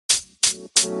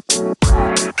Hey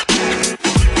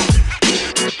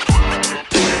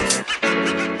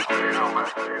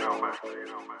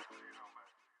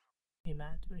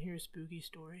Matt, do you want to hear a spooky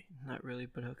story? Not really,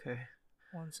 but okay.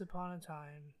 Once upon a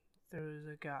time, there was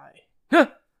a guy.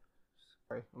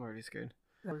 Sorry, I'm already scared.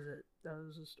 That was it. That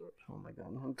was the story. Oh my god,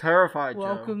 I'm terrified, Joe.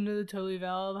 Welcome to the Totally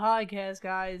Valid Podcast,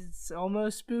 guys. It's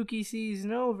almost spooky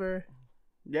season over.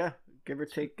 Yeah, give or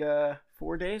take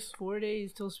 4 days. 4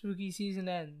 days till spooky season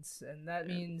ends, and that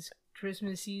means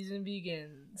Christmas season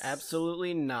begins.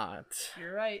 Absolutely not.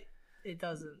 You're right. It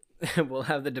doesn't. We'll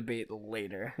have the debate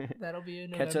later. That'll be a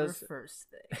Catch November us- 1st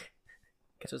thing.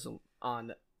 Catch us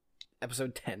on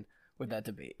episode 10 with that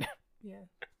debate. Yeah.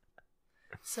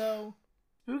 So,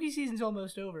 spooky season's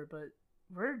almost over, but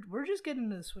we're just getting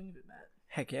into the swing of it, Matt.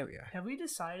 Heck yeah, we are. Have we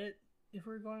decided if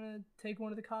we're going to take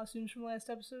one of the costumes from last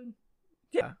episode?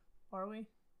 Yeah. Are we?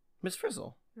 Miss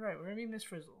Frizzle. You're right. We're gonna be Miss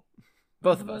Frizzle.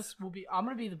 Both of us. will be. I'm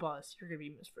gonna be the bus. You're gonna be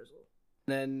Miss Frizzle.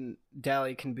 Then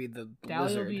Dally can be the Dally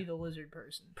lizard. will be the lizard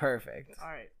person. Perfect. All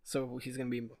right. So he's going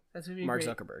to be That's gonna be Mark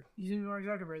great. Zuckerberg. He's gonna be Mark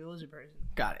Zuckerberg, the lizard person.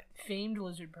 Got it. Famed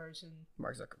lizard person.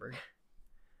 Mark Zuckerberg.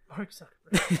 Mark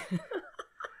Zuckerberg.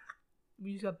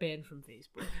 We just got banned from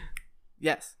Facebook.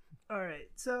 Yes. All right.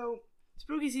 So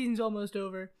spooky season's almost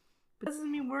over, but that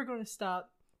doesn't mean we're gonna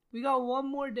stop. We got one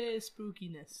more day of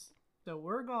spookiness, so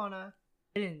we're gonna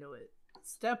get into it.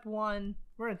 Step one,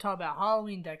 we're gonna talk about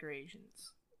Halloween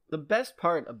decorations. The best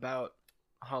part about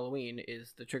Halloween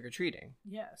is the trick-or-treating.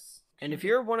 Yes. And if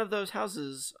you're one of those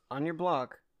houses on your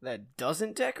block that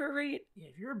doesn't decorate, Yeah,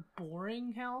 if you're a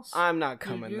boring house, I'm not dude,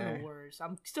 coming you're there. the worst.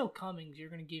 I'm still coming because you're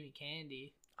gonna give me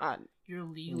candy. You're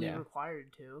legally Yeah.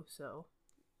 required to, so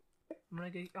I'm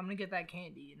gonna get that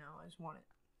candy. You know, I just want it.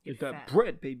 Get that fat.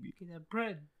 bread, baby. Get that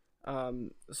bread.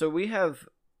 So we have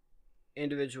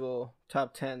individual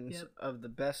top 10s Yep. of the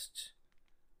best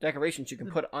decorations you can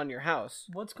put on your house.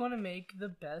 What's gonna make the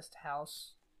best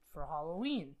house for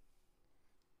Halloween?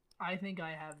 I think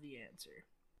I have the answer.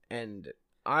 And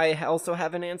I also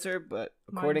have an answer, but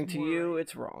according Mine's to more you, right.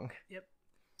 it's wrong. Yep.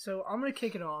 So I'm gonna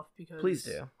kick it off because Please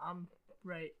do. I'm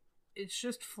right. It's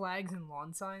just flags and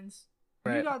lawn signs.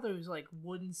 You Right. got those like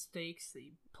wooden stakes that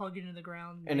you plug into the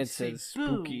ground, And they it say says "Boo"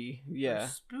 spooky. for Yeah.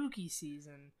 spooky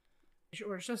season.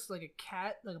 Or it's just like a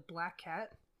cat, like a black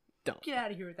cat. Don't. Get out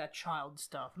of here with that child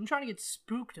stuff. I'm trying to get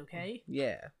spooked, okay?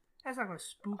 Yeah. That's not gonna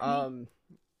spook me.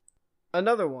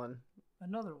 Another one.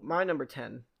 Another one. My number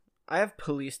 10. I have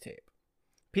police tape.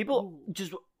 People Ooh.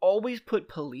 just always put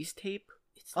police tape.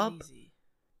 It's up. lazy.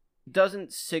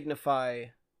 Doesn't signify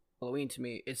Halloween to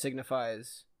me. It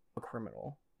signifies a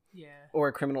criminal. Yeah. Or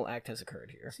a criminal act has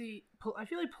occurred here. See, I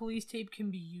feel like police tape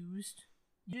can be used.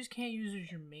 You just can't use it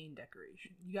as your main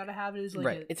decoration. You gotta have it as like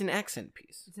Right. It's an accent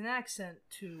piece. it's an accent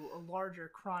to a larger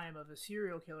crime of a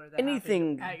serial killer that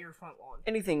Anything- happened at your front lawn.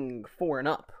 Anything 4 and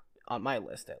up on my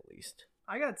list, at least.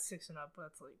 I got 6 and up, but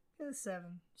that's like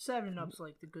 7. 7 and up's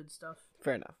like the good stuff.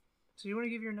 Fair enough. So you want to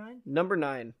give your 9? Number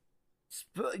 9.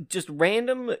 Just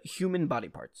random human body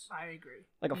parts. I agree.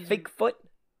 Like a These fake are- foot,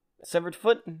 a severed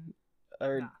foot,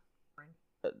 or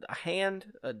Nah. a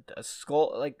hand, a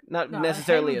skull. Like, not No,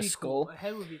 necessarily head a would be skull. Cool. A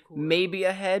head would be cool. Maybe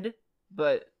a head,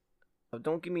 but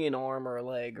don't give me an arm or a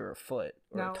leg or a foot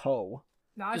or Now- a toe.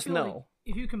 Now, I just feel no. like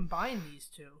if you combine these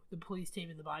two, the police tape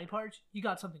and the body parts, you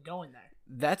got something going there.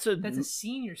 That's a That's a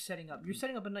scene you're setting up. You're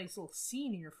setting up a nice little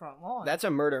scene in your front lawn.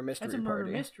 murder mystery That's a murder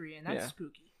party. mystery, and that's Yeah.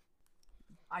 spooky.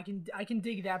 I can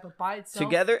dig that, but by itself,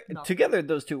 Together, nothing. together,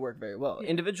 those two work very well. Yeah.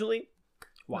 Individually,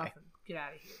 why? Nothing. Get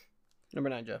out of here. Number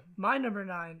 9, Joe. My number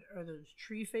 9 are those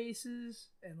tree faces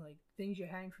and like things you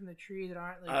hang from the tree that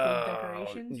aren't like good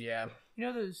decorations. Yeah. You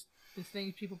know those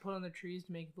things people put on the trees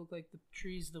to make it look like the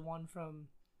tree's the one from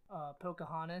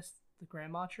Pocahontas, the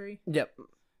grandma tree. Yep.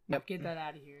 Get that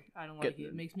out of here. I don't like it.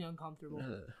 It makes me uncomfortable.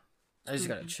 I just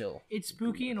gotta Spooky. chill. It's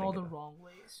spooky in all the Thinking wrong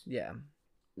ways. Yeah.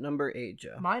 Number 8,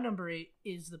 Joe. My number 8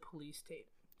 is the police tape.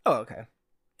 Oh, okay.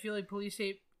 I feel like police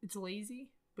tape, it's lazy,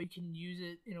 but you can use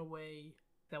it in a way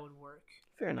that would work,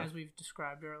 Fair enough. as we've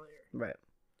described earlier. Right.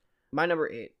 My number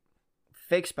 8,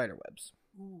 fake spider webs.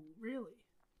 Ooh, really?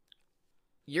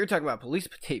 You're talking about police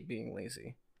tape being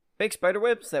lazy. Fake spider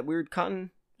webs, that weird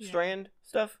cotton Yeah. strand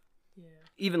stuff, Yeah.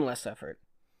 even less effort.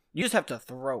 You just have to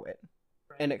throw it,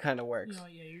 Right. and it kind of works. You know,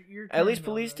 yeah, you're At least turning me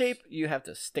on police this. tape, you have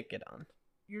to stick it on.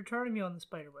 You're turning me on the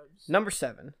spider webs. Number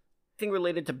 7, thing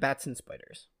related to bats and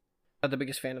spiders. Not the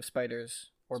biggest fan of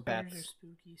spiders or Spiders bats. are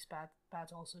spooky.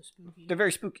 Bats also spooky. They're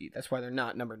very spooky. That's why they're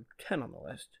not number 10 on the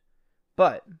list.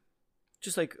 But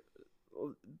just like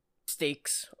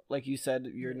stakes, like you said,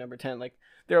 you're number 10. Like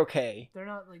they're okay. They're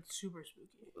not like super spooky.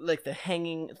 Like the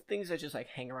hanging things that just like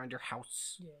hang around your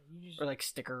house, Yeah, you just or like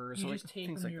stickers, you or just like tape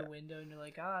things them like to your that. window, and you're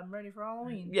like, I'm ready for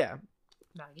Halloween. Yeah,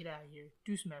 Nah, get out of here.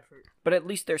 Do some effort. but at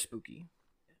least they're spooky, in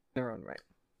their own right.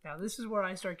 Now this is where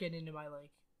I start getting into my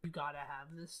like, you gotta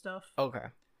have this stuff. Okay.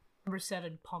 Number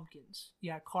 7, pumpkins.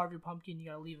 You gotta carve your pumpkin. You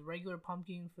gotta leave a regular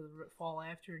pumpkin for the fall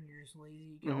after, and you're just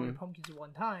lazy. You get all your pumpkins at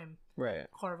one time. Right.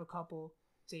 Carve a couple.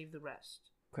 Save the rest.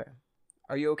 Okay.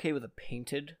 Are you okay with a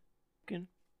painted pumpkin?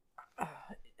 Uh,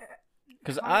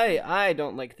 Because I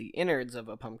don't like the innards of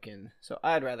a pumpkin, so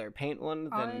I'd rather paint one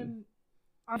than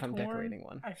I'm if I'm torn. decorating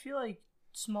one. I feel like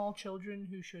small children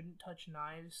who shouldn't touch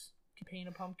knives can paint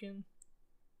a pumpkin.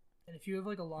 And if you have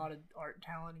like a lot of art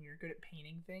talent and you're good at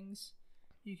painting things,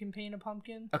 you can paint a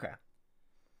pumpkin. Okay.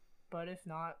 But if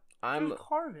not, I'm just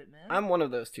carve it, man. I'm one of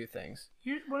those two things.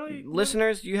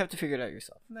 Listeners, you have to figure it out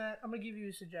yourself. Matt, I'm gonna give you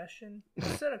a suggestion.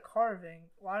 Instead of carving,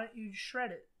 why don't you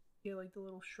shred it? Get like the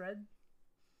little shred.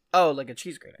 Oh, like a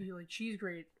cheese grater. You like cheese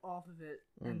grate off of it,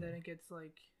 and then it gets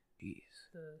like Jeez.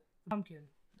 the pumpkin.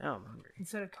 Now I'm hungry.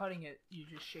 Instead of cutting it, you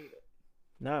just shave it.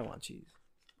 Now I want cheese.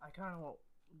 I kind of want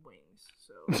wings,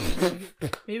 so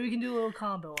maybe we can do a little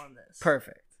combo on this.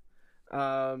 Perfect.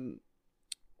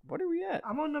 What are we at?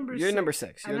 I'm on number 6. You're number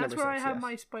 6. And You're that's number where 6, I have yes.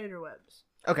 my spider webs.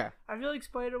 Okay. I feel like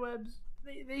spider webs,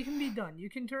 they can be done. You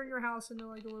can turn your house into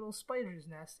like a little spider's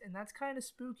nest, and that's kind of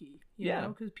spooky. You know,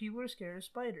 because people are scared of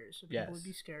spiders, so people would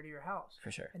be scared of your house.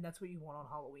 For sure. And that's what you want on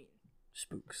Halloween.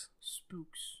 Spooks.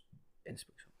 Spooks. And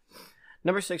spooks.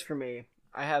 Number 6 for me,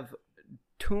 I have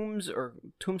tombs or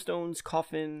tombstones,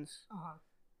 coffins,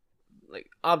 like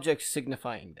objects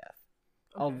signifying death.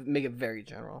 Okay. I'll make it very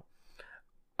general.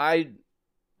 I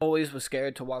always was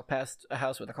scared to walk past a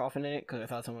house with a coffin in it because I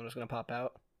thought someone was going to pop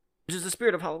out, which is the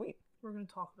spirit of Halloween. We're going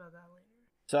to talk about that later.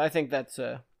 So I think that's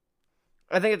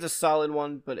I think it's a solid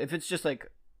one, but if it's just like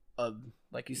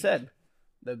like you said,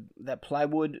 that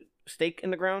plywood stake in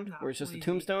the ground where it's just a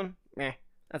tombstone,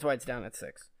 that's why it's down at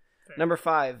 6. Fair. Number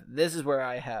 5, this is where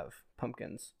I have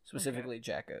pumpkins, specifically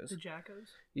Jackos. The Jackos?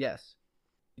 Yes.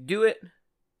 Do it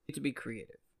to be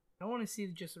creative. I don't want to see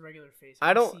just a regular face.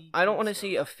 I don't want to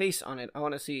see a face on it. I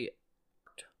want to see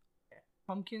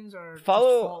pumpkins are just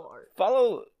follow fall art.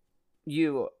 Follow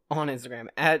you on Instagram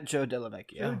at Joe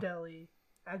Delavecchio. Joe Deli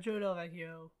at Joe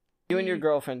Delavecchio. You and your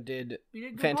girlfriend did we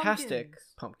did good fantastic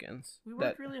pumpkins. We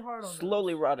worked really hard on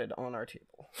slowly those. Rotted on our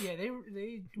table. Yeah, they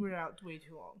were out way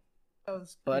too long.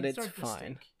 But it's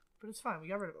fine. But it's fine. We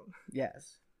got rid of them.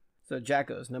 Yes. So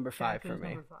Jacko's number 5 for me.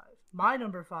 Number 5. My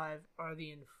number 5 are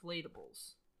the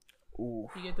inflatables. Ooh.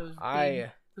 You get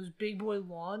those big boy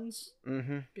lawns,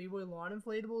 big boy lawn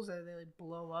inflatables that they like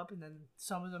blow up, and then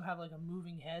some of them have like a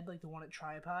moving head, like the one at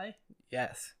Tri-Pie.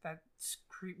 Yes. That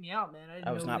creeped me out, man. I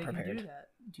didn't was know not they prepared. could do that.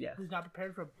 Yes. Who's not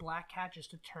prepared for a black cat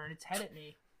just to turn its head at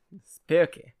me?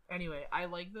 Spooky. Anyway, I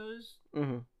like those.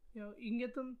 Mm-hmm. You know, you can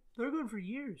get them. They're good for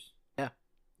years. Yeah.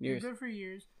 Years. They're good for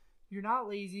years. You're not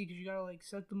lazy because you gotta like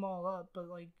set them all up, but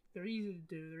like they're easy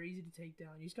to do. They're easy to take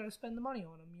down. You just gotta spend the money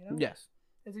on them. You know. Yes.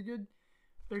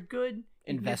 They're good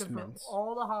investments.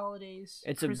 All the holidays.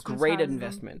 It's Christmas a great has them.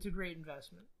 investment. It's a great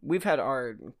investment. We've had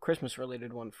our Christmas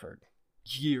related one for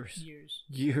years.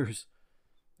 Years.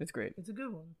 It's great. It's a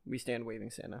good one. We stand waving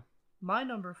Santa. My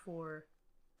number 4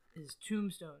 is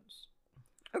tombstones.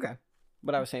 Okay.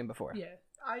 What I was saying before. Yeah.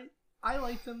 I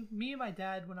like them. Me and my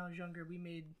dad, when I was younger, we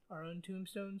made our own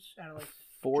tombstones out of like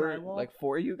drywall. Like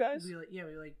 4 of you guys? We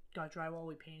got drywall.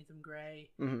 We painted them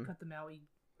gray, cut them out. We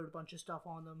put a bunch of stuff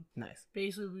on them. Nice.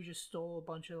 Basically, we just stole a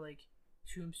bunch of like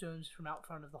tombstones from out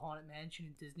front of the Haunted Mansion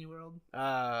in Disney World.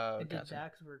 And did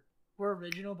that because we're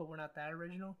original, but we're not that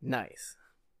original. Nice.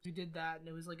 We did that, and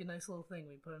it was like a nice little thing.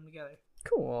 We put them together.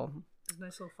 Cool. It was a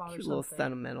nice little father Cute son little thing.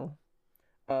 sentimental.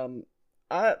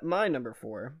 My number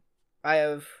 4, I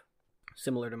have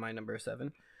similar to my number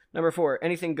 7. Number 4,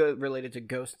 anything related to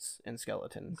ghosts and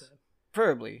skeletons,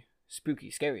 preferably spooky,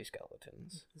 scary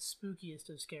skeletons. The spookiest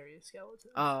of scariest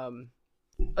skeletons.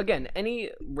 Again,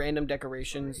 any random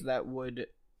decorations that would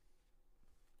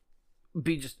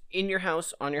be just in your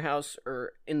house, on your house,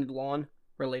 or in the lawn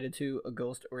related to a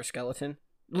ghost or a skeleton.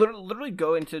 Literally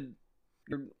go into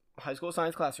your high school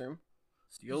science classroom,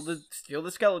 steal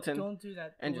the skeleton. Don't do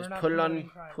that. And We're just not put it promoting on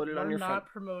crime. put it We're on your not front.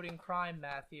 promoting crime,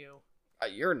 Matthew.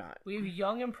 You're not. We have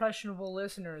young, impressionable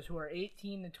listeners who are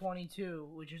 18 to 22,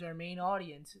 which is our main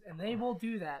audience, and they will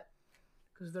do that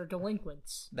because they're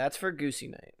delinquents. That's for Goosey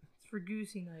Night. It's for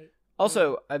Goosey Night.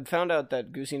 Also, I've found out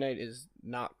that Goosey Night is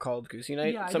not called Goosey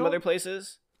Night. Yeah, Some other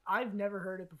places. I've never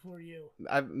heard it before you.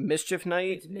 Mischief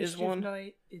Night It's Mischief is one.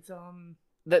 Night. It's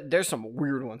There's some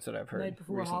weird ones that I've heard. Night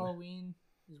before recently. Halloween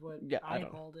is what I I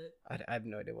don't called it. I have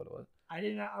no idea what it was. I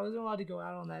wasn't allowed to go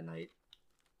out on that night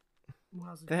when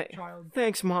I was a child.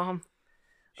 Thanks, Mom.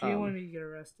 She didn't want me to get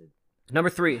arrested. Number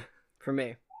 3 for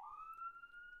me.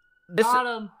 Got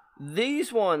him.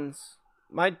 These ones,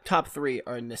 my top 3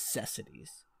 are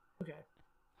necessities. Okay.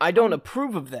 I don't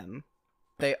approve of them.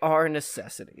 They are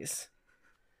necessities.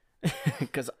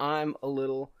 Because I'm a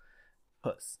little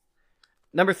puss.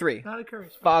 Number 3. Not a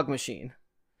curse. Fog machine.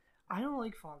 I don't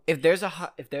like fog. If there's a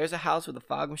house with a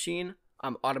fog machine,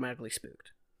 I'm automatically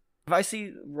spooked. If I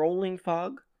see rolling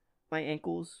fog, my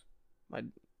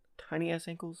tiny ass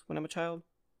ankles when I'm a child,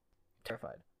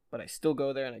 terrified. But I still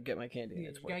go there and I get my candy. Yeah,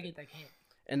 it's you gotta get that candy.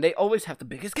 And they always have the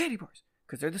biggest candy bars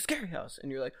because they're the scary house.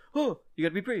 And you're like, oh, you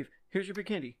gotta be brave. Here's your big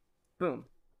candy. Boom.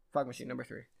 Fog machine number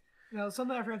 3. Now,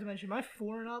 something I forgot to mention. My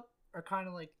 4 and up are kind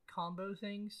of like combo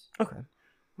things. Okay.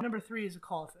 Number 3 is a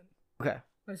coffin. Okay.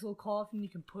 Nice little coffin you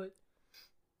can put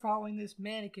following this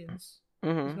mannequins.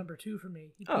 Mm-hmm. Is number 2 for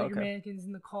me. You put your mannequins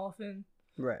in the coffin.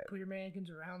 Right. Put your mannequins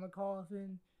around the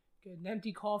coffin. Get an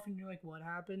empty coffin. You're like, what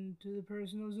happened to the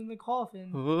person who was in the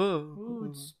coffin? Ooh,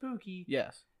 it's spooky.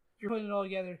 Yes. You're putting it all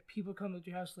together. People come to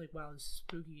your house like, wow, this is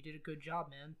spooky. You did a good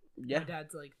job, man. Yeah. My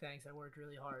dad's like, thanks. I worked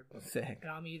really hard. Sick. And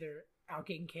I'm either out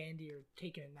getting candy or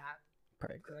taking a nap.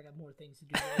 Perfect. Because I got more things to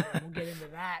do later. We'll get into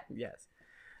that. Yes.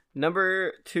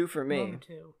 Number 2 for me. Number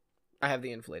 2. I have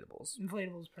the inflatables.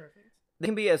 Inflatables, perfect. They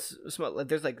can be as small. Like,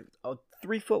 there's like a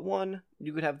 3-foot one.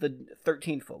 You could have the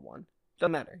 13-foot one.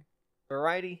 Doesn't matter.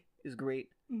 Variety is great,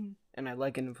 and I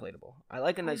like an inflatable. I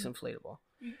like a nice inflatable.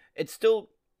 It's still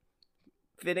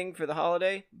fitting for the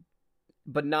holiday,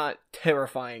 but not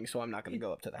terrifying. So I'm not going to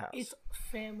go up to the house. It's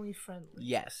family friendly.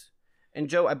 Yes. And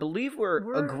Joe, I believe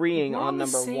we're agreeing on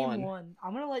number the same 1.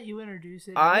 I'm gonna let you introduce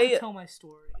it. I'm gonna tell my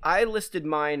story. I listed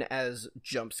mine as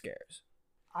jump scares.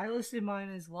 I listed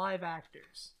mine as live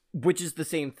actors. Which is the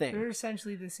same thing. They're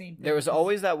essentially the same thing. There was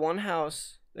always that one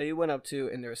house that you went up to,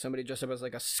 and there was somebody dressed up as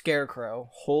like a scarecrow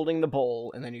holding the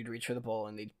bowl, and then you'd reach for the bowl,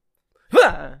 and they'd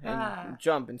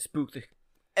jump and spook the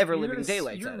ever-living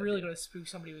daylights out of you. You're really going to spook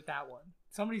somebody with that one.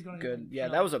 Somebody's going to good. Yeah,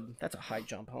 that's a high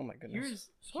jump. Oh my goodness.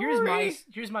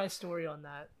 Here's my story on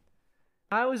that.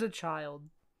 I was a child,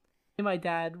 and my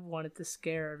dad wanted to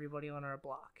scare everybody on our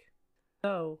block.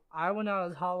 So I went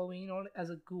out as Halloween as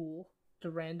a ghoul. The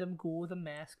random ghoul with a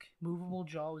mask. Movable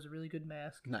jaw was a really good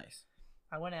mask. Nice.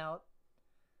 I went out,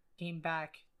 came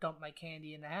back, dumped my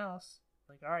candy in the house.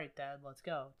 Like, alright, Dad, let's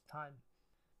go. It's time.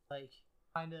 Like,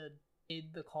 kind of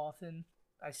hid the coffin.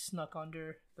 I snuck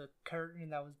under the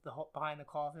curtain that was behind the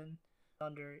coffin,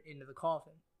 into the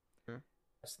coffin. The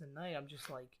rest of the night, I'm just,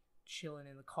 like, chilling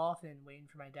in the coffin, waiting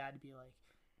for my dad to be like,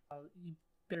 oh, you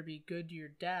better be good to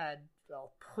your dad.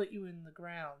 I'll put you in the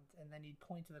ground. And then he'd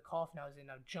point to the coffin I was in.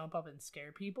 I'd jump up and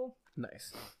scare people.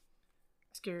 Nice.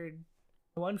 Scared.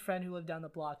 One friend who lived down the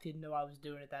block didn't know I was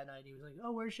doing it that night. He was like,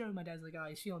 oh, where's Joe? My dad's like, oh,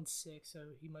 he's feeling sick, so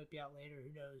he might be out later.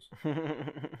 Who knows?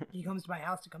 He comes to my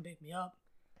house to come pick me up.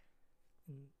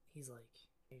 And he's like,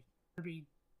 hey,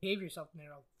 behave yourself in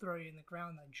there. I'll throw you in the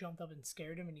ground. I jumped up and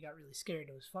scared him, and he got really scared.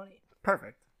 It was funny.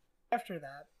 Perfect. After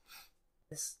that,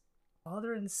 this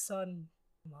father and son,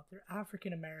 they're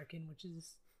African American, which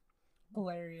is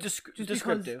hilarious.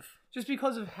 Descriptive. Just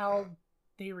because of how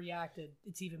they reacted,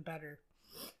 it's even better.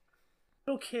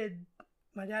 Little kid,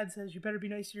 my dad says, you better be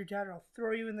nice to your dad or I'll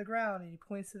throw you in the ground. And he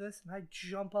points to this, and I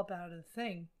jump up out of the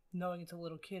thing. Knowing it's a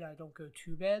little kid, I don't go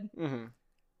too bad. Mm-hmm.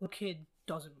 Little kid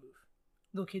doesn't move.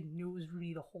 Little kid knew it was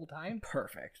Rudy the whole time.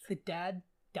 Perfect. The dad,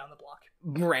 down the block.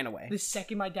 Ran away. The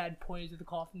second my dad pointed to the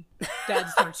coffin, dad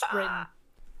starts sprinting.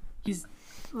 He's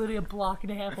literally a block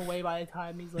and a half away by the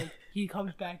time he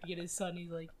comes back to get his son. He's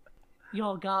like,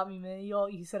 y'all got me, man.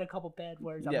 He said a couple bad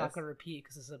words. I'm not going to repeat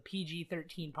because it's a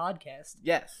PG-13 podcast.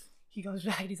 Yes. He comes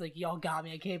back and he's like, y'all got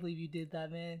me. I can't believe you did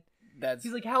that, man.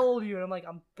 He's like, how old are you? And I'm like,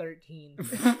 I'm 13.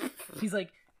 He's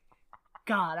like,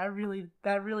 God, that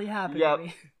really happened to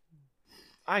me.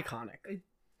 Iconic. It's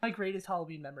my greatest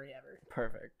Halloween memory ever.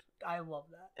 Perfect. I love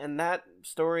that. And that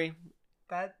story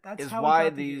that's is how why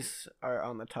these are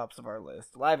on the tops of our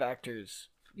list. Live actors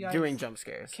doing jump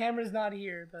scares. Camera's not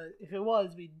here, but if it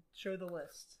was, we'd show the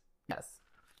list. Yes.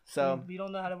 So we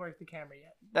don't know how to work the camera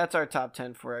yet. That's our top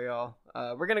 10 for y'all.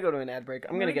 We're gonna go to an ad break.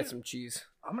 I'm gonna get some cheese.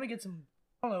 I'm gonna get some.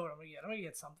 I don't know what I'm gonna get. I'm gonna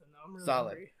get something though. I'm really solid.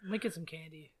 Hungry. I'm gonna get some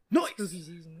candy. Nice. Spooky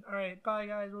season. All right, bye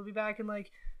guys. We'll be back in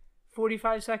like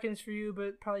 45 seconds for you,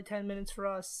 but probably 10 minutes for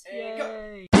us.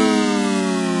 Yay! Go.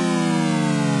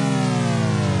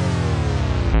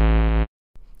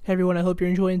 Hey everyone, I hope you're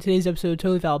enjoying today's episode of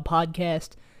Totally Valid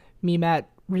Podcast. Me, Matt,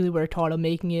 really worked hard on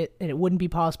making it, and it wouldn't be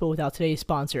possible without today's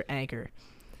sponsor, Anchor.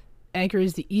 Anchor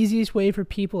is the easiest way for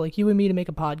people like you and me to make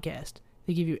a podcast.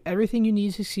 They give you everything you need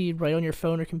to succeed right on your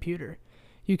phone or computer.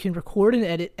 You can record and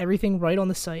edit everything right on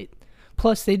the site.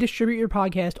 Plus, they distribute your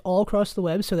podcast all across the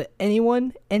web so that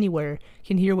anyone, anywhere,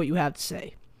 can hear what you have to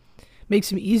say. Make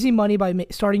some easy money by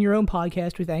starting your own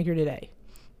podcast with Anchor today.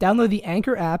 Download the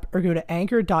Anchor app or go to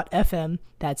anchor.fm,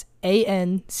 that's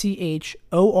ANCHOR.FM,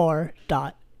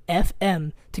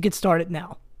 to get started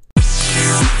now.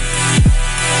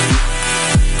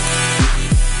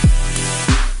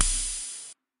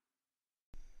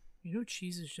 You know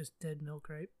cheese is just dead milk,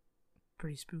 right?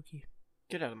 Pretty spooky.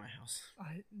 Get out of my house.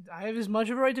 I have as much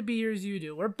of a right to be here as you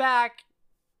do. We're back.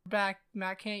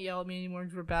 Matt can't yell at me anymore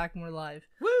because we're back and we're live.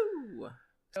 Woo!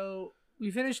 So, we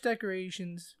finished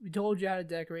decorations. We told you how to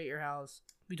decorate your house.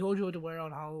 We told you what to wear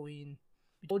on Halloween.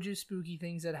 We told you spooky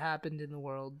things that happened in the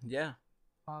world. Yeah.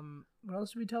 What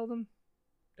else did we tell them?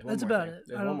 That's about it.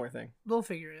 There's one more thing. They'll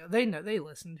figure it out. They know. They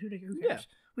listened. Who cares? Yeah.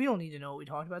 We don't need to know what we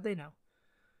talked about. They know.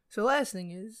 So, last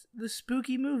thing is the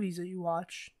spooky movies that you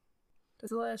watch.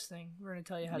 That's the last thing. We're going to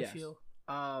tell you how to feel.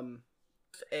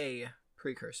 A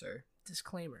precursor.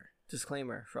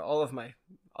 Disclaimer for all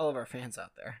of our fans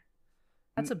out there.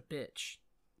 That's a bitch.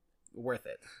 Worth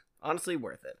it. Honestly,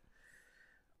 worth it.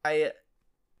 I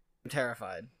am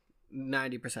terrified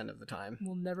 90% of the time.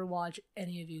 We'll never watch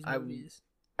any of these movies.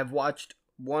 I've watched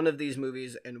one of these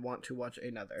movies and want to watch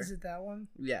another. Is it that one?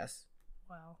 Yes.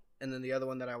 Wow. And then the other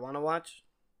one that I want to watch,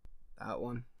 that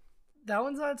one. That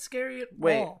one's not scary at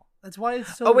Wait. all. That's why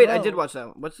it's so Oh, wait, low. I did watch that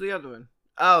one. What's the other one?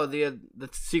 Oh, the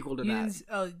sequel to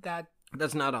that.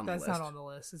 That's not on the list. That's not on the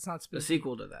list. It's not spooky. The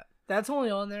sequel to that. That's only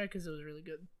on there because it was really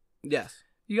good. Yes.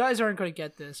 You guys aren't going to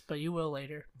get this, but you will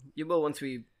later. You will once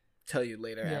we tell you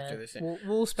later after this.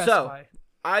 We'll specify. So,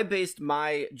 I based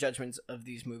my judgments of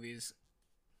these movies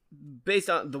based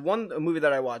on the movie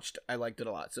that I watched. I liked it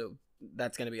a lot, so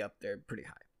that's going to be up there pretty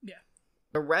high. Yeah.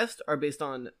 The rest are based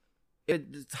on, if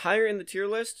it's higher in the tier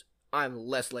list, I'm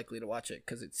less likely to watch it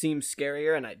because it seems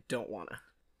scarier and I don't want to.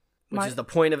 Which is the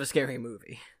point of a scary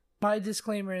movie. My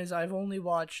disclaimer is I've only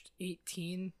watched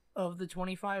 18 of the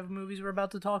 25 movies we're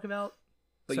about to talk about.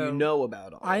 But so you know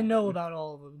about all of them. I know about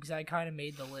all of them because I kind of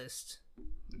made the list.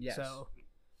 Yes. So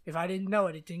if I didn't know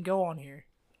it, it didn't go on here.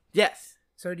 Yes.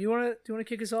 So do you want to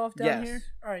kick us off down here?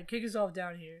 All right, kick us off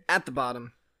down here. At the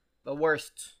bottom, the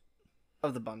worst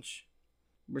of the bunch.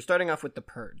 We're starting off with The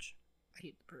Purge. I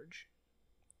hate The Purge.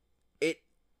 It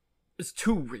was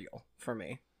too real for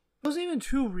me. It wasn't even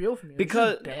too real for me.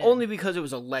 Only because it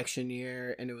was election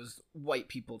year and it was white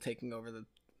people taking over the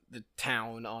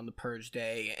town on the Purge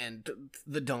Day and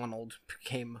the Donald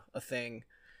became a thing,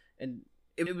 and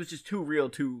it was just too real.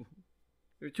 They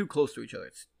were too close to each other.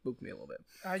 It spooked me a little bit.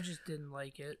 I just didn't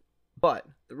like it. But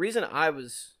the reason I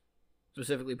was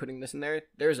specifically putting this in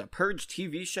there's a Purge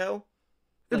TV show.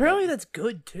 Apparently that's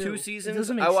good too. 2 seasons.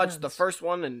 I watched the first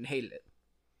one and hated it.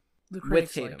 The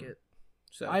critics like it.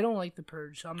 So I don't like The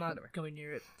Purge, so I'm not going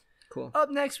near it. Cool. Up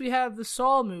next, we have the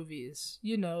Saw movies.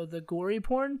 You know, the gory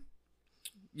porn.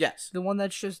 Yes. The one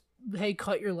that's just, hey,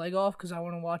 cut your leg off because I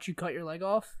want to watch you cut your leg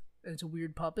off. And it's a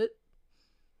weird puppet.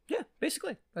 Yeah,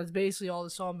 basically. That's basically all the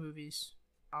Saw movies.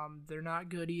 They're not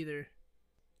good either.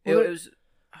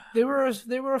 They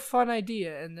were a fun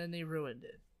idea, and then they ruined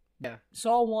it. Yeah.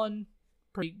 Saw 1,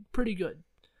 pretty good.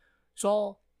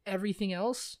 Saw everything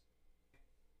else.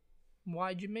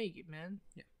 Why'd you make it, man?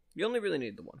 Yeah. You only really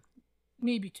need the 1.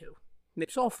 Maybe 2.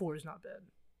 Saw 4 is not bad.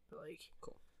 But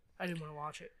cool. I didn't want to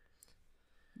watch it.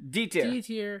 D tier. D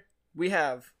tier. We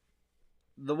have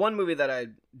the one movie that I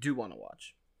do want to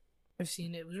watch. I've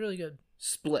seen it. It was really good.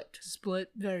 Split,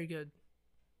 very good.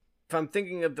 If I'm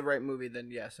thinking of the right movie, then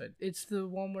yes. It's the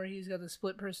one where he's got the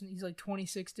split person. He's like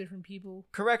 26 different people.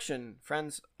 Correction,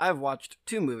 friends. I've watched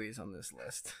 2 movies on this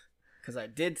list. Because I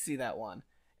did see that one.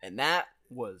 And that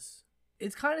was...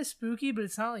 It's kind of spooky, but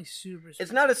it's not like super spooky.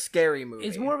 It's not a scary movie.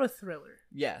 It's more of a thriller.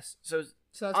 Yes. So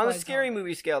that's on a scary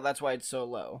movie scale, that's why it's so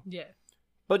low. Yeah.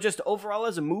 But just overall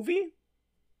as a movie,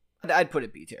 I'd put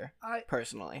it B tier,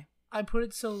 personally. I put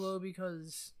it so low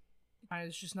because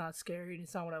it's just not scary and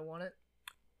it's not what I wanted.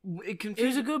 It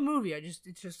was a good movie. It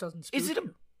just doesn't spook Is it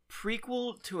a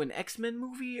prequel to an X-Men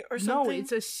movie or something? No,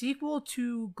 it's a sequel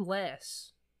to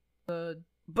Glass.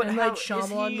 But M. how Night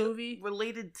Shyamalan is he movie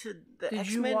related to the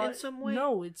X-Men in some way?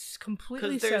 No, it's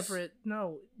completely separate.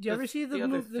 No, do you ever see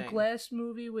the Glass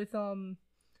movie with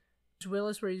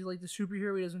Willis where he's like the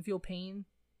superhero? He doesn't feel pain.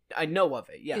 I know of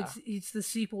it. Yeah, it's the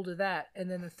sequel to that, and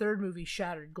then the third movie,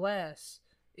 Shattered Glass,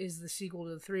 is the sequel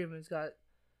to the 3 of them. It's got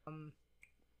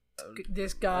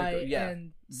this guy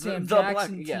and Sam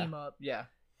Jackson team up. Yeah,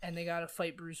 and they gotta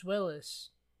fight Bruce Willis.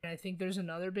 And I think there's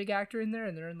another big actor in there,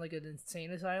 and they're in like an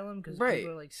insane asylum because Right.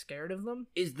 people are like scared of them.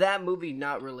 Is that movie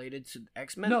not related to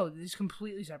X-Men? No, it's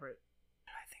completely separate.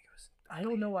 I think it was. I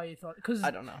don't know why you thought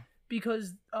I don't know.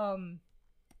 because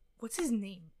what's his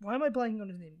name? Why am I blanking on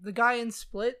his name? The guy in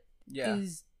Split Yeah.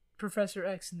 is Professor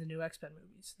X in the new X-Men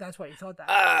movies. That's why you thought that.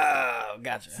 Oh,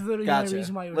 gotcha. It's literally the only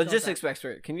reason why you would thought Logistics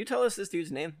expert. Can you tell us this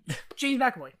dude's name? James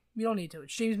McAvoy. We don't need to.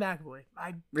 It's James McAvoy.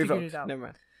 I figured Revoked. it out. Never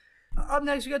mind. Up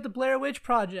next, we got the Blair Witch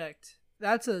Project.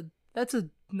 That's a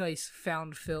nice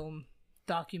found film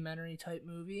documentary type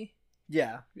movie.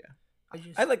 Yeah.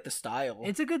 I like the style.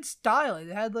 It's a good style. It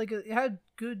had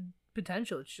good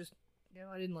potential. It's just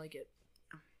I didn't like it.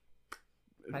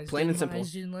 Plain and simple. I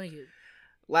just didn't like it.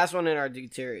 Last one in our D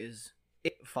tier is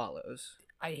It Follows.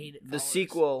 I hate it. The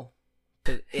sequel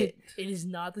to It. It is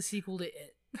not the sequel to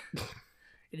It.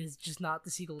 It is just not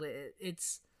the sequel to It.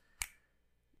 It's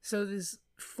so this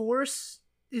force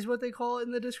is what they call it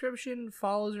in the description,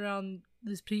 follows around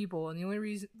these people, and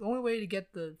the only way to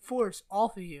get the force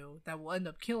off of you that will end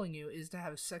up killing you is to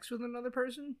have sex with another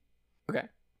person. Okay.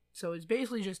 So it's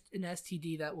basically just an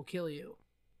STD that will kill you.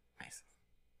 Nice.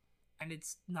 And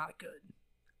it's not good.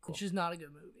 Cool. It's just not a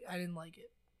good movie. I didn't like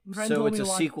it. My friend So told it's me a to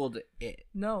watch- sequel to It.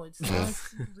 No, it's not a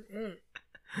sequel to It.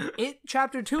 It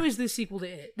Chapter 2 is the sequel to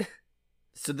It.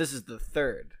 So this is the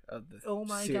third of the. Oh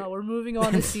my series. god, we're moving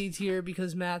on to C tier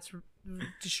because Matt's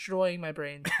destroying my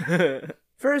brain.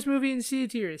 First movie in C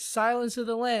tier is Silence of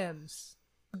the Lambs.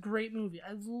 Great movie.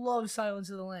 I love Silence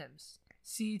of the Lambs.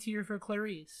 C tier for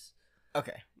Clarice.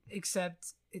 Okay.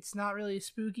 Except it's not really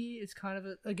spooky. It's kind of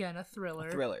a thriller.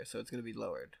 A thriller, so it's gonna be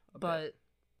lowered. a bit. But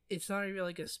it's not even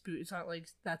like a spook. It's not like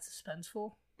that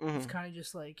suspenseful. It's Mhm. kind of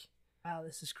just like, wow,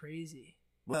 this is crazy.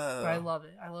 Whoa. But I love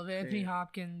it. I love Anthony Great.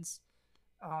 Hopkins.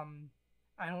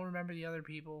 I don't remember the other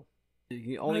people.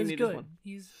 You But only he's need good.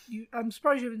 one. I'm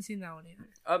surprised you haven't seen that one either.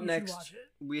 Up You should next, watch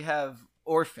it. we have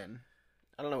Orphan.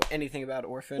 I don't know anything about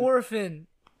Orphan. Orphan.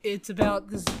 It's about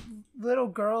this little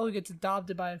girl who gets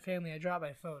adopted by a family. I dropped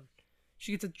my phone.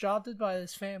 She gets adopted by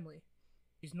this family.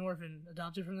 She's an orphan,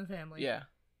 adopted from the family. Yeah.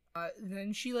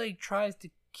 Then she tries to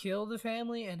kill the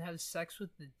family and have sex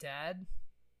with the dad.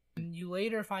 And you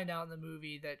later find out in the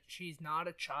movie that she's not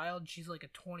a child. She's like a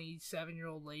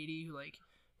 27-year-old lady who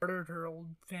murdered her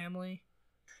old family.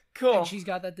 Cool. And she's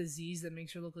got that disease that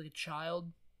makes her look like a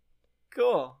child.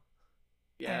 Cool.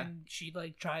 Yeah. And she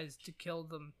tries to kill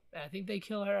them. I think they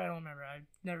kill her. I don't remember. I've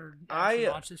never actually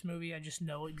watched this movie. I just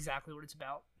know exactly what it's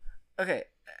about. Okay.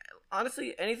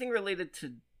 Honestly, anything related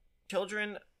to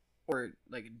children or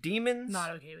demons,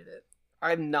 Not okay with it.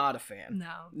 I'm not a fan.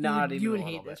 No, Not even you would a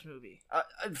little hate this bit. movie.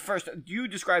 First, you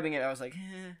describing it, I was like,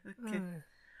 okay.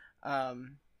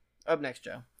 Up next,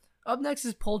 Joe. Up next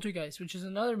is Poltergeist, which is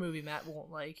another movie Matt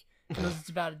won't like because it's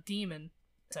about a demon,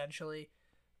 essentially.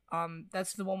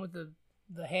 That's the one with the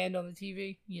hand on the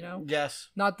TV, you know? Yes.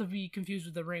 Not to be confused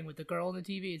with The Ring with the girl on the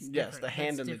TV. It's Yes, different. the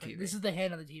hand That's on the different. TV. This is the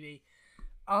hand on the TV.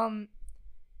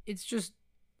 It's just,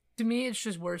 to me, it's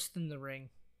just worse than The Ring.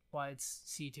 Why it's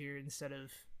C tier instead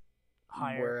of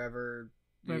higher. Wherever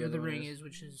Wherever other The one Ring is,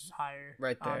 which is higher.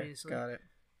 Right there. Obviously. Got it.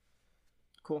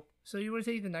 Cool. So you want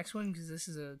to take the next one because this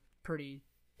is a pretty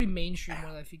mainstream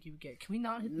one. I think you would get. Can we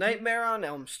not hit Nightmare on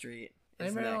Elm Street.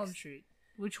 Is Nightmare on Elm next. Street?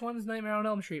 Which one is Nightmare on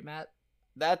Elm Street, Matt?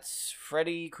 That's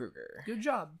Freddy Krueger. Good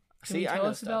job. Can See, you I tell know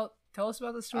us stuff. tell us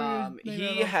about the story. of Nightmare on Elm He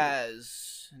Street?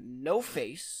 has no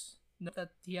face. No, that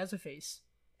he has a face.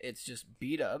 It's just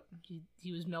beat up,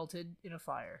 He was melted in a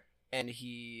fire. and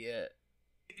he.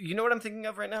 You know what I'm thinking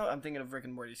of right now? I'm thinking of Rick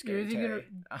and Morty Scary You're thinking Terry.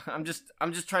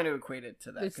 I'm just trying to equate it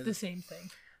to that. It's 'cause- the same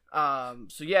thing.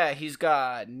 So yeah, he's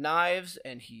got knives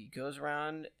and he goes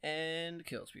around and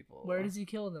kills people. Where does he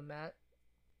kill them, Matt?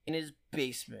 In his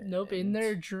basement. Nope, in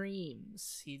their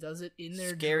dreams. He does it in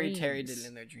their Scary dreams. Terry did it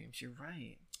in their dreams. You're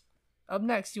right. Up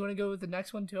next, you want to go with the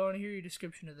next one too? I want to hear your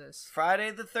description of this.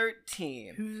 Friday the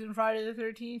 13th. Who's in Friday the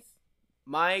 13th?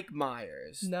 Mike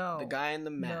Myers. No. The guy in the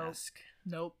No. mask.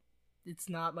 Nope. It's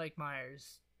not Mike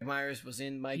Myers. Myers was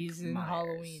in Mike He's in Myers.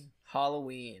 Halloween.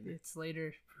 Halloween. It's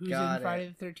later. Who's Got in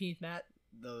Friday the 13th, Matt?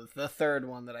 The third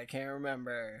one that I can't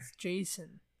remember. It's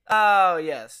Jason. Oh,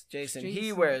 yes. Jason. He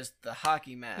Jason. wears the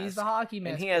hockey mask. He's the hockey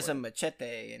mask. And he has boy. a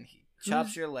machete and he chops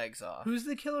Who's- your legs off. Who's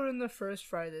the killer in the first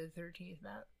Friday the 13th,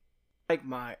 Matt? Mike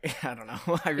Myers? I don't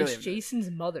know. I really It's Jason's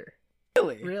mother.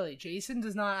 Really? Really, Jason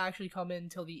does not actually come in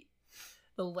until the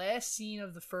last scene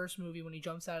of the first movie when he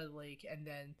jumps out of the lake, and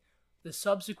then the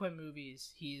subsequent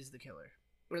movies, he is the killer.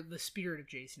 Or the spirit of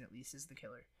Jason, at least, is the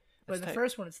killer. But in the tight.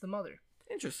 first one, it's the mother.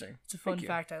 Interesting. It's a fun Thank you.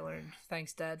 fact I learned.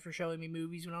 Thanks, Dad, for showing me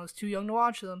movies when I was too young to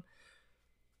watch them.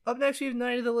 Up next, we have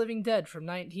Night of the Living Dead from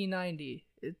 1990.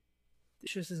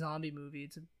 It's just a zombie movie.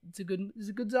 It's a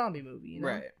good zombie movie. You know?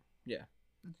 Right. Yeah.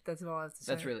 That's all I have to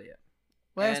say. That's really it.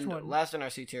 Last one. Last on our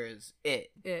C tier is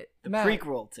It. The Matt,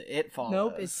 prequel to It Follows.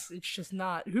 Nope, it's just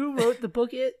not. Who wrote the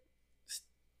book It?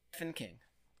 Stephen King.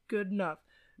 Good enough.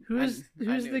 Who's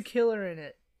the killer in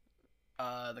it?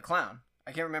 The clown.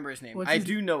 I can't remember his name. What's I his...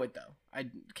 do know it though. I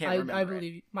can't remember. I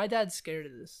believe you. My dad's scared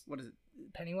of this. What is it?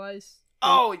 Pennywise.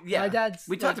 Oh yeah. My dad's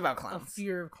we talked about clowns. A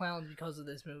fear of clowns because of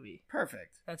this movie.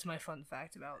 Perfect. That's my fun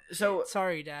fact about. So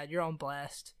sorry, Dad. You're on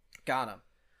blast. Got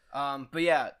him. But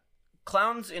yeah,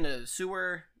 clowns in a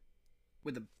sewer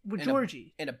with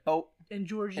Georgie in a boat and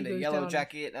Georgie in a goes yellow down,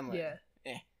 jacket. I'm like,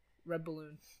 red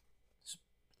balloon.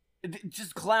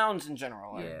 Just clowns in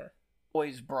general. Yeah.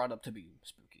 Always brought up to be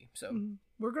spooky. So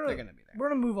they're gonna be there. We're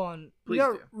gonna move on. Please we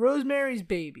got do. Rosemary's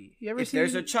Baby. You ever if seen?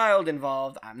 There's a child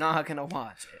involved, I'm not gonna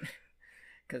watch it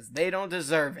because they don't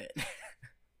deserve it.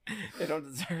 They don't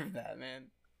deserve that, man.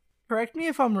 Correct me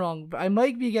if I'm wrong, but I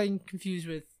might be getting confused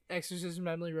with Exorcism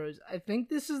of Emily Rose. I think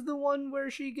this is the one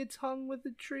where she gets hung with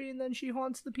a tree and then she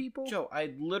haunts the people. Joe,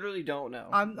 I literally don't know.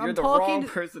 You're the wrong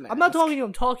person. I'm not talking to you.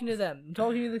 I'm talking to them. I'm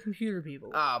talking to the computer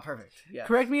people. Ah, perfect. Yeah.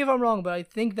 Correct me if I'm wrong, but I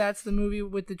think that's the movie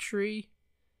with the tree.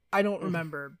 I don't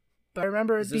remember, but I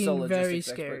remember it being very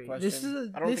scary. This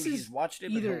is. I don't think he's watched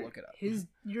it, but he'll look it up.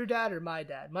 Your dad or my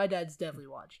dad. My dad's definitely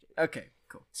watched it. Okay,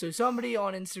 cool. So somebody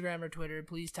on Instagram or Twitter,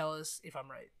 please tell us if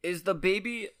I'm right. Is the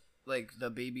baby like the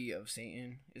baby of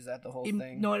Satan? Is that the whole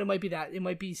thing? No, it might be that. It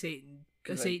might be Satan.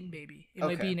 A Satan baby. It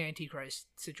might be an Antichrist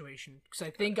situation. Because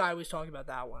I think I was talking about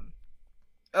that one.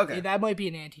 Okay. Yeah, that might be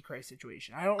an Antichrist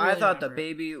situation. I don't really thought remember. the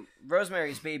baby,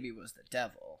 Rosemary's Baby, was the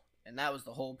devil. And that was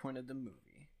the whole point of the movie.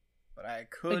 But I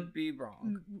could be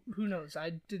wrong. Who knows?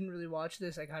 I didn't really watch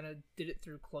this. I kind of did it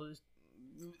through closed.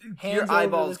 Your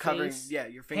eyeballs covering,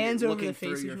 your fingers, hands looking over the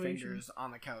face through your situation. fingers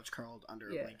on the couch curled under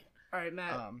a blanket. All right,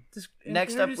 Matt.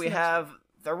 Next up, we have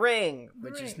The Ring,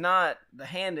 which is not the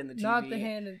hand in the TV. Not the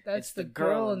hand. That's the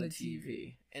girl in the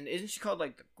TV. And isn't she called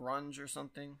like the Grunge or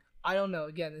something? I don't know.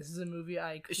 Again, this is a movie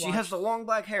I watched. She has the long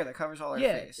black hair that covers all her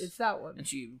face. Yeah, it's that one. And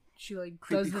she like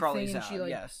creepy does the crawlies thing and out. she like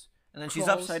yes. And then crawls. she's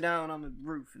upside down on the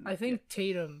roof. And, I think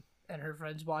Tatum and her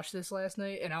friends watched this last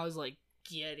night, and I was like,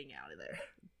 getting out of there.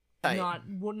 Tight.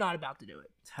 Not about to do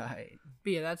it. Tight.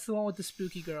 But yeah, that's the one with the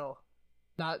spooky girl.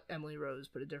 Not Emily Rose,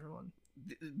 but a different one.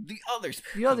 The other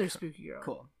spooky The other spooky girl.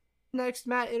 Cool. Next,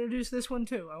 Matt, introduce this one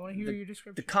too. I want to hear your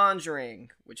description. The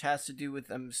Conjuring, which has to do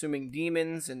with, I'm assuming,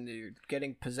 demons and they're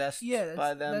getting possessed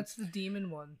by them. That's the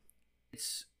demon one.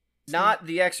 It's not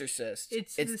The Exorcist.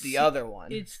 It's the other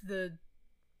one. It's the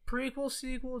prequel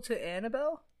sequel to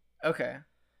Annabelle. Okay.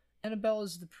 Annabelle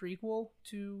is the prequel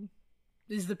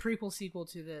sequel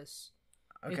to this.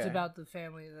 Okay. It's about the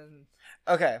family and then.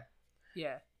 Okay.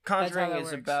 Yeah. Conjuring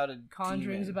is about a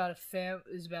Conjuring demon.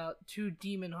 is about two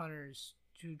demon hunters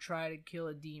to try to kill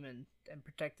a demon and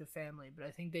protect the family, but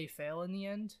I think they fail in the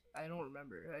end. I don't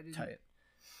remember. I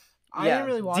didn't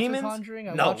really watch The Conjuring.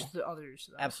 I watched the others.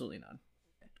 Though. Absolutely not.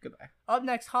 Goodbye. Up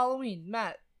next, Halloween.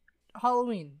 Matt.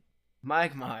 Halloween.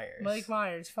 Mike Myers. Mike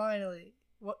Myers, finally.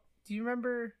 What do you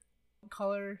remember what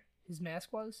color his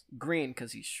mask was? Green,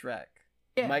 because he's Shrek.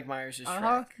 Yeah. Mike Myers is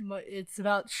Shrek. It's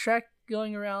about Shrek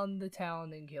going around the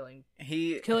town and killing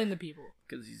the people.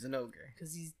 Because he's an ogre.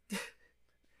 Because he's...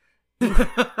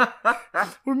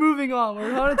 We're moving on.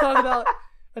 We're going to talk about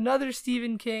another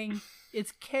Stephen King.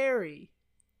 It's Carrie.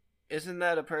 Isn't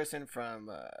that a person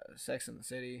from Sex and the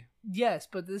City? Yes,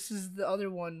 but this is the other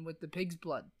one with the pig's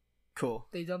blood. Cool.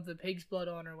 They dumped the pig's blood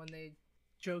on her when they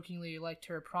jokingly elect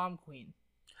her prom queen.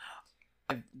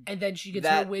 And then she gets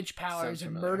her witch powers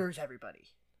and murders everybody.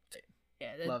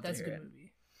 Yeah, that's a good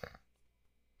movie.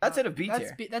 That's at a B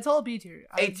tier. That's all B tier.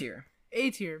 A tier. A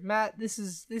tier. Matt, this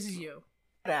is you.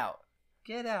 Get Out.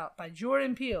 Get Out by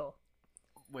Jordan Peele.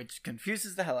 Which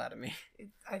confuses the hell out of me.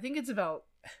 I think it's about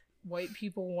white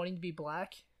people wanting to be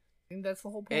black. I think that's the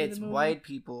whole point of the movie. It's white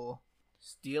people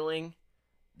stealing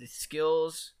the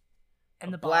skills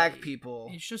and of black people.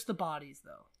 It's just the bodies,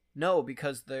 though. No,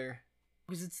 because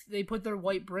they put their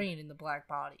white brain in the black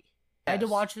body. Yes. I had to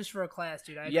watch this for a class,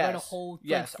 dude. I had to write a whole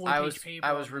 4-page paper.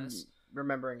 I was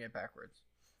remembering it backwards.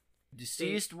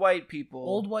 Deceased white people.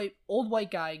 Old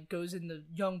white guy goes in the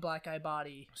young black guy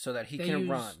body so that he can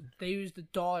run. They use the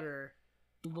daughter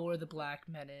to lure the black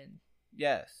men in.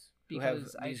 Yes,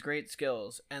 because who have these great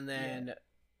skills, and then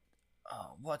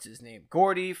what's his name?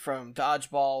 Gordy from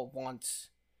Dodgeball wants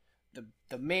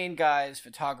the main guy's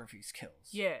photography skills.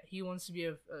 Yeah, he wants to be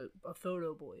a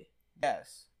photo boy.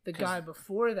 Yes. The guy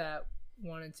before that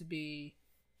wanted to be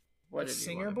a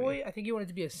singer boy. I think he wanted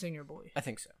to be a singer boy. I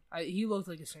think so. He looked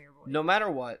like a singer boy. No matter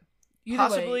what, Either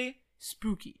possibly way,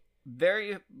 spooky.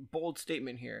 very bold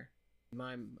statement here, in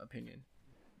my opinion.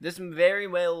 This very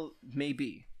well may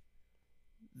be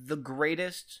the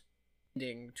greatest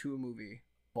ending to a movie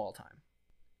of all time.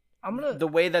 The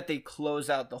way that they close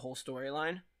out the whole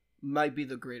storyline might be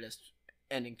the greatest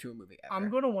ending to a movie ever. I'm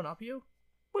gonna one up you.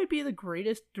 Might be the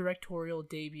greatest directorial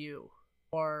debut,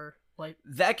 or like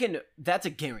that's a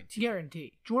guarantee.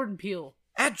 Guarantee. Jordan Peele.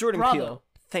 At Jordan Bravo. Peele,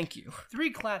 thank you.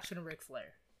 3 claps and a Ric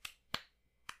Flair.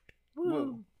 Woo.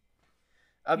 Woo.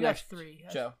 Up You got next, 3.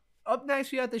 Joe. Up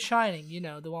next, we got The Shining. You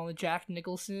know, the one with Jack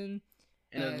Nicholson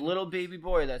And a little baby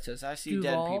boy that says, "I see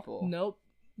Duvall. dead people." Nope.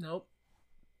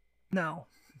 No.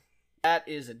 That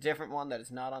is a different one that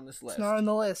is not on this list. It's not on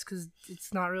the list because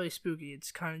it's not really spooky.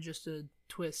 It's kind of just a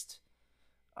twist.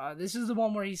 This is the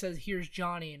one where he says, "Here's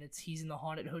Johnny," and he's in the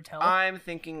haunted hotel. I'm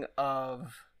thinking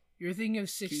of... You're thinking of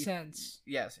Sixth Sense.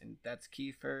 Yes, and that's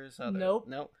Kiefer's other...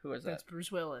 Nope. Who is that? That's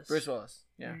Bruce Willis. Bruce Willis,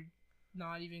 yeah. You're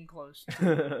not even close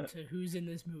to who's in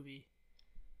this movie.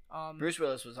 Bruce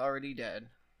Willis was already dead.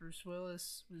 Bruce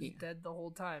Willis was dead the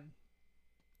whole time.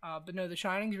 But no, The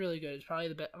Shining's really good. It's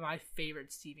probably my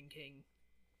favorite Stephen King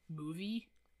movie.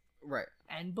 Right.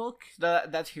 And book.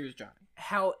 That's Here's Johnny.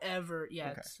 However,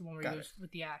 yeah, Okay. it's the one where he goes with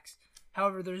the axe.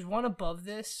 However, there's one above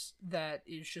this that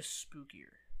is just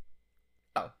spookier.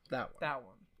 Oh, that one. That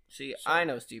one. See, I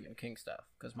know Stephen King stuff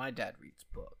because my dad reads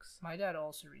books. My dad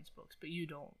also reads books, but you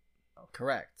don't.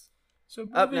 Correct. So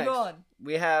Up moving next, on.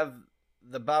 we have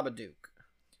The Babadook,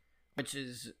 which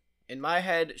is, in my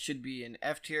head, should be an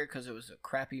F tier because it was a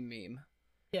crappy meme.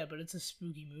 Yeah, but it's a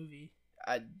spooky movie.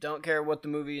 I don't care what the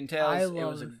movie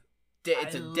entails.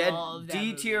 It's a dead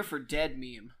D tier for dead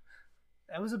meme.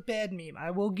 That was a bad meme.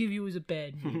 I will give you it was a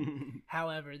bad meme.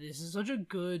 However, this is such a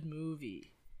good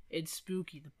movie. It's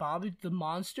spooky. The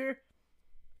monster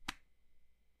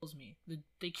kills me.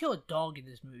 They kill a dog in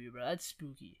this movie, bro. That's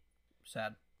spooky.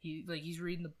 Sad. He's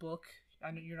reading the book.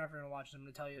 I know you're not gonna watch it. I'm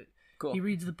gonna tell you. Cool. He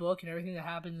reads the book, and everything that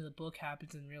happens in the book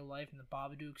happens in real life. And the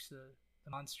Babadook's the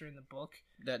monster in the book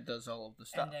that does all of the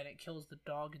stuff. And then it kills the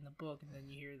dog in the book, and then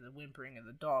you hear the whimpering of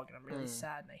the dog, and I'm really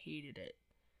sad, and I hated it.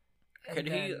 Could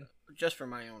he, just for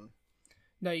my own...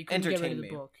 No, you couldn't get rid of the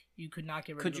book. You could not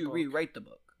get rid of the book. Could you rewrite the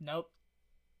book? Nope.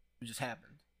 It just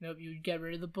happened. Nope, you'd get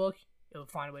rid of the book, it would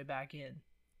find a way back in.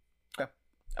 Okay.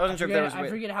 I wasn't sure if there was a way... I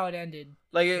forget how it ended.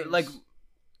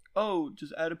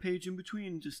 Just add a page in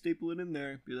between, just staple it in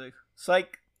there. Be like,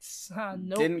 psych.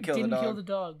 Nope, didn't kill the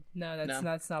dog. No,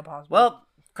 that's not possible. Well,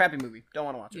 crappy movie. Don't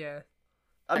want to watch it. Yeah.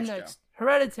 Next,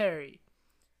 Hereditary.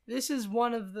 This is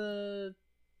one of the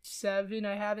 7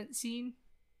 I haven't seen.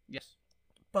 Yes.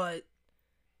 But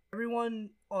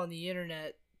everyone on the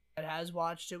internet that has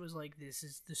watched it was like, this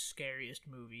is the scariest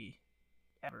movie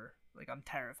ever. Like, I'm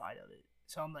terrified of it.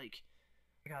 So I'm like,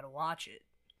 I gotta watch it.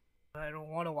 But I don't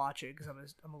want to watch it because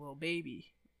I'm a little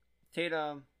baby.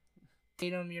 Tatum,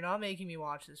 you're not making me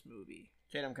watch this movie.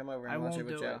 Tatum, come over and watch it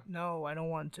with Joe. No, I don't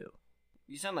want to.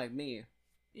 You sound like me.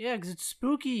 Yeah, because it's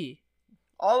spooky.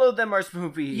 All of them are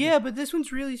spooky. Yeah, but this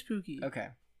one's really spooky. Okay.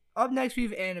 Up next, we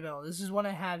have Annabelle. This is one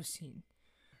I have seen.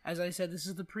 As I said, this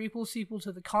is the prequel sequel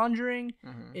to The Conjuring.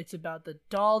 Mm-hmm. It's about the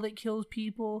doll that kills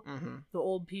people. Mm-hmm. The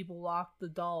old people lock the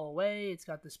doll away. It's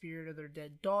got the spirit of their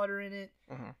dead daughter in it.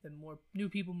 Mm-hmm. Then more new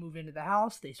people move into the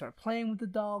house. They start playing with the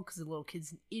doll because the little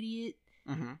kid's an idiot.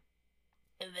 Mm-hmm.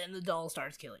 And then the doll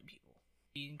starts killing people.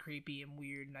 Being creepy and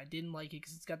weird, and I didn't like it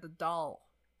because it's got the doll.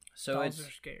 Dolls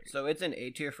are scary. So it's an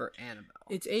A tier for Annabelle.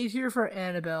 It's A tier for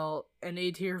Annabelle, and A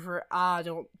tier for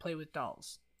don't play with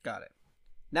dolls. Got it.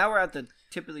 Now we're at the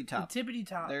tippity top. The tippity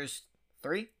top. There's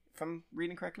 3, if I'm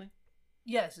reading correctly?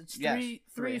 Yes, it's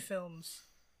three films.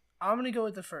 I'm gonna go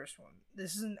with the first one.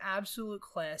 This is an absolute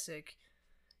classic.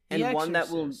 And one that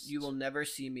you will never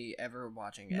see me ever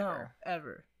watching ever. No,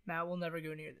 ever. Matt will never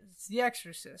go near this. It's The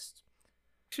Exorcist.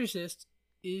 Exorcist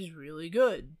is really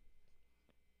good.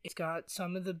 It's got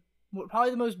some of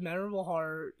probably the most memorable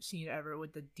horror scene ever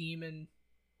with the demon.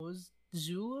 What was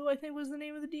Zulu, I think was the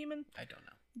name of the demon? I don't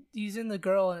know. He's in the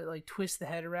girl and it like twists the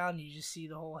head around and you just see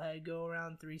the whole head go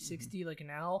around 360 like an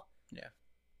owl. Yeah.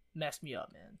 Messed me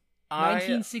up, man.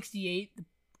 1968,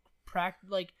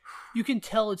 like you can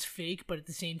tell it's fake, but at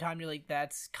the same time you're like,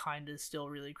 that's kind of still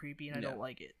really creepy and I don't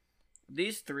like it.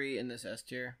 These 3 in this S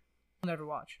tier I'll never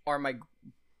watch.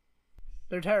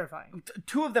 They're terrifying.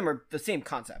 2 of them are the same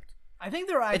concept. I think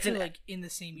they're actually like in the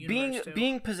same universe too.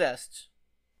 Being possessed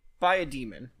by a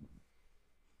demon,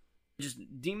 just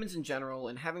demons in general,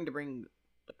 and having to bring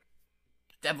the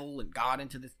devil and God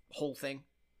into this whole thing,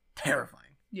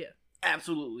 terrifying. Yeah,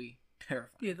 absolutely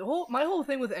terrifying. Yeah, my whole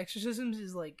thing with exorcisms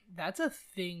is like that's a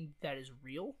thing that is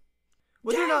real.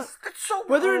 Whether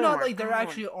or not like there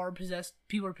actually are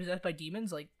people are possessed by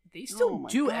demons, like they still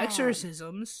do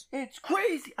exorcisms. It's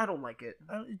crazy. I don't like it.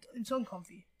 It's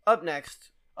uncomfy. Up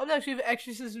next, we have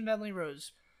Exorcism of Emily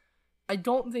Rose. I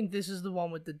don't think this is the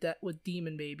one with with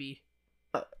Demon Baby.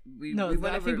 I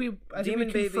think we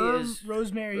confirmed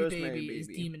Rosemary Baby is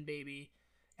Demon Baby.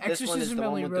 Exorcism of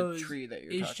Emily Rose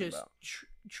is just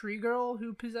tree girl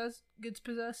who gets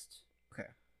possessed. Okay.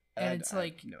 And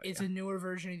it's a newer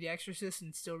version of The Exorcist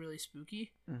and still really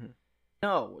spooky. Mm-hmm.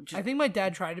 No. I think my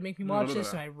dad tried to make me watch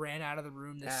this and I ran out of the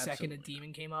room the second a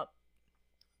demon came up.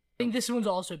 I think this one's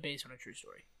also based on a true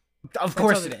story. Of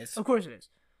course it is. Of course it is.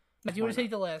 Do you want to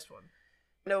take the last one?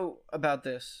 I know about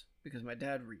this because my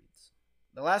dad reads.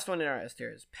 The last one in our S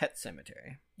tier is Pet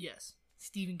Sematary. Yes.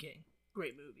 Stephen King.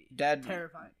 Great movie.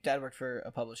 Terrifying. Dad worked for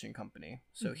a publishing company,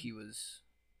 so he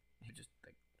just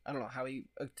like, I don't know how he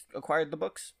acquired the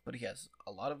books, but he has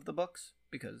a lot of the books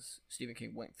because Stephen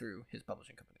King went through his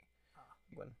publishing company.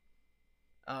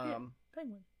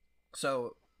 Penguin.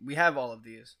 So we have all of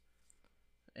these,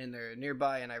 and they're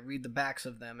nearby, and I read the backs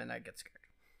of them, and I get scared.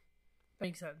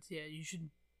 Makes sense. Yeah, you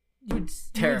would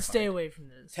stay away from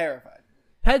this. Terrified.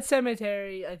 Pet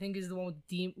Sematary, I think, is the one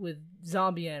with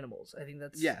zombie animals. I think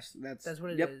that's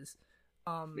what it is.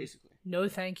 Basically. No,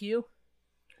 thank you.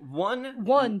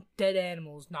 One dead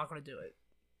animal's not gonna do it.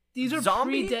 These are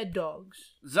pre-dead dogs.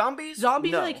 Zombies,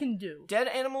 no. I can do. Dead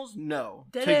animals, no.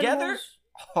 Dead Together, animals,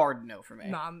 hard no for me.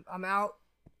 No, I'm out.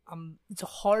 It's a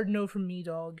hard no from me,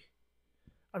 dog.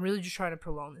 I'm really just trying to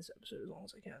prolong this episode as long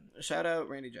as I can. Shout out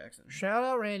Randy Jackson.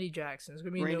 It's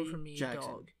gonna be a no from me,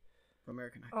 dog. From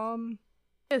American Idol.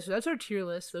 Yeah, so that's our tier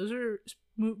list. Those are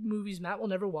movies Matt will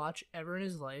never watch ever in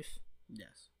his life.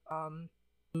 Yes.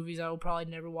 Movies I will probably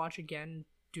never watch again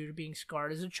due to being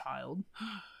scarred as a child.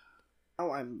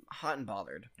 Oh, I'm hot and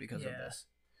bothered because of this.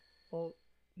 Well,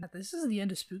 this is the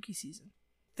end of spooky season.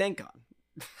 Thank God.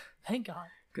 Thank God.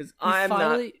 Because I'm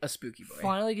not a spooky boy.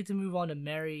 Finally get to move on to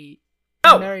merry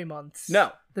months.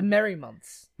 No. The merry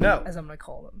months. No. As I'm going to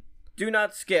call them. Do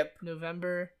not skip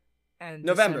November and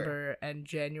December and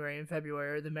January and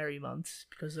February are the merry months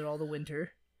because they're all the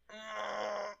winter.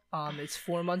 It's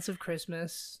 4 months of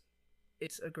Christmas.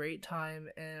 It's a great time,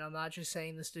 and I'm not just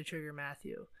saying this to trigger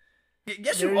Matthew.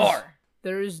 Yes, you are.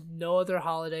 There is no other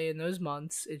holiday in those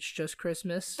months. It's just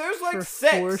Christmas. There's like for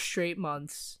 6. 4 straight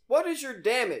months. What is your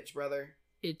damage, brother?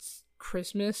 It's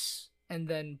Christmas, and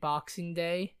then Boxing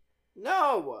Day.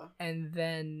 No. And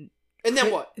then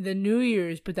what? The New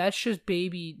Year's, but that's just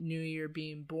baby New Year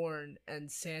being born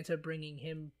and Santa bringing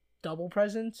him double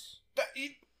presents.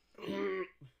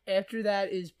 After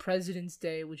that is President's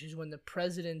Day, which is when the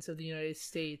presidents of the United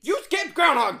States... You skipped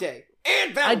Groundhog Day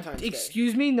and Valentine's Day.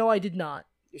 Excuse me? No, I did not.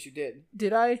 Yes, you did.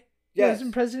 Did I? Yes.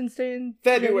 Wasn't President's Day in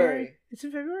February? It's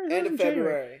in February? End of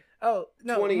February. Oh,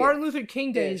 no. 20th. Martin Luther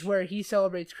King Day is where he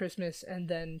celebrates Christmas, and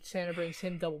then Santa brings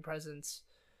him double presents.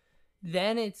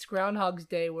 Then it's Groundhog's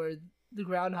Day, where the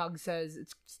groundhog says,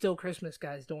 it's still Christmas,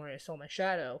 guys. Don't worry, I saw my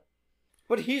shadow.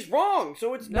 But he's wrong,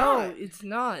 so it's not. No, it's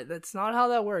not. That's not how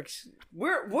that works.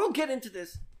 We'll get into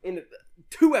this in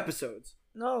 2 episodes.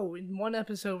 No, in 1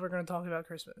 episode we're going to talk about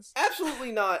Christmas.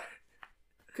 Absolutely not.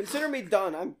 Consider me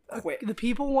done. I'm quit. The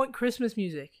people want Christmas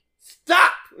music.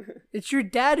 Stop! It's your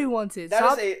dad who wants it.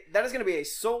 That is going to be a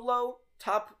solo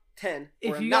top 10,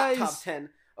 top 10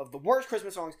 of the worst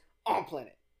Christmas songs on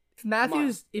planet.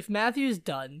 If Matthew's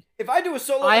done, if I do a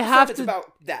solo episode, it's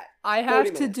about that. I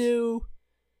have to do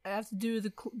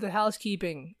the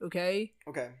housekeeping, okay?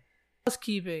 Okay.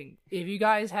 Housekeeping. If you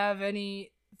guys have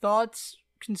any thoughts,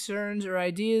 concerns, or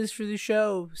ideas for the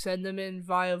show, send them in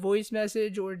via voice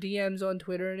message or DMs on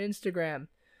Twitter and Instagram.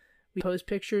 We post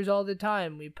pictures all the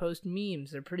time. We post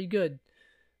memes. They're pretty good.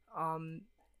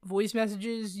 Voice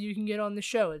messages you can get on the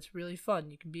show. It's really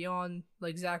fun. You can be on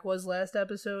like Zach was last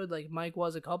episode, like Mike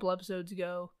was a couple episodes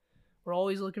ago. We're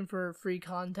always looking for free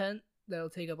content that'll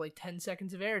take up like 10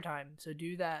 seconds of airtime, so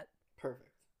do that.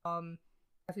 Perfect.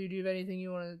 Matthew, do you have anything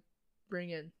you want to bring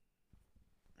in?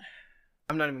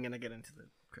 I'm not even gonna get into the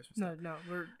Christmas stuff. No,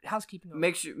 we're housekeeping.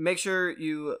 Make sure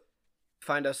you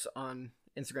find us on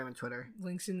Instagram and Twitter.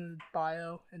 Links in the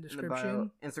bio and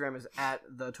description. Instagram is at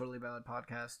the Totally Valid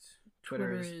Podcast.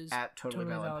 Twitter is at Totally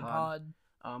Valid Pod.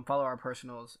 Follow our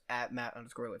personals at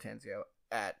Matt_Latanzio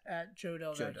at Joe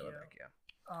Del Vecchio.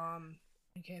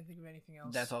 I can't think of anything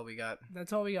else. That's all we got.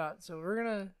 So we're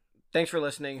gonna. Thanks for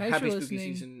listening. Happy spooky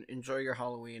season. Enjoy your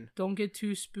Halloween. Don't get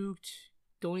too spooked.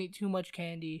 Don't eat too much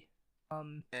candy.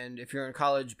 And if you're in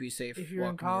college, be safe. If you're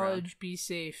in college, be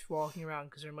safe walking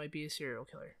around because there might be a serial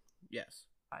killer. Yes.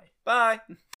 Bye. Bye.